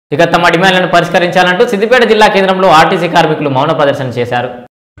ఇక తమ డిమాండ్లను పరిష్కరించాలంటూ సిద్దిపేట జిల్లా కేంద్రంలో ఆర్టీసీ కార్మికులు మౌన ప్రదర్శన చేశారు.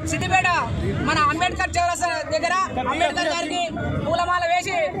 సిద్దిపేట మన అంబేద్కర్ చౌరస్తా దగ్గర అంబేద్కర్ గారికి పూలమాల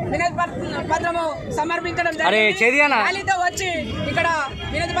వేసి వినతి పత్రము సమర్పించడం జరిగింది. ర్యాలీతో వచ్చి ఇక్కడ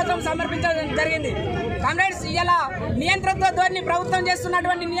వినతి పత్రం సమర్పించడం జరిగింది. కామ్రేడ్స్, ఇలా నియంత్రణతో ధోరణి ప్రభుత్వం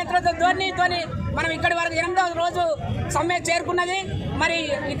చేస్తున్నటువంటి నియంత్రణతో ధోరణితోని మనం ఇక్కడి వరకు 8వ రోజు సమ్మె చేరుకున్నది. మరి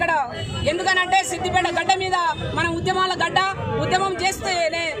ఇక్కడ ఎందుకనంటే సిద్దిపేట గడ్డ మీద మనం ఉద్యమాల గడ్డ, ఉద్యమం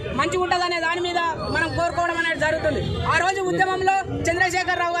చేస్తేనే మంచిగా ఉంటుందనే దాని మీద మనం కోరుకోవడం అనేది జరుగుతుంది. ఆ రోజు ఉద్యమంలో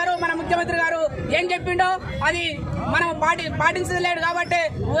చంద్రశేఖర్ రావు గారు మన ముఖ్యమంత్రి గారు ఏం చెప్పిండో అది మనం పాటించలేడు కాబట్టి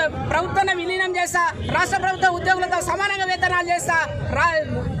ప్రభుత్వాన్ని విలీనం చేస్తా, రాష్ట్ర ప్రభుత్వ ఉద్యోగులతో సమానంగా వేతనాలు చేస్తా,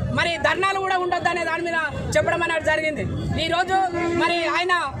 మరి ధర్నాలు కూడా ఉండొద్దు అనే దాని మీద చెప్పడం అనేది జరిగింది. ఈ రోజు మరి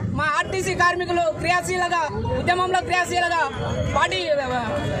ఆయన మా ఆర్టీసీ కార్మికులు క్రియాశీలగా ఉద్యమంలో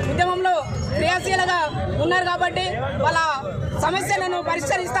ఉన్నారు కాబట్టి వాళ్ళ సమస్యలను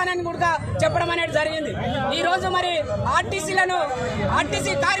పరిష్కరిస్తానని కూడా చెప్పడం అనేది జరిగింది. ఈ రోజు మరి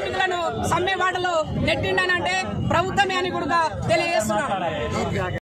ఆర్టీసీ కార్మికులను సమ్మె బాటలో నెట్టిండనంటే ప్రభుత్వమే అని కూడా తెలియజేస్తున్నారు.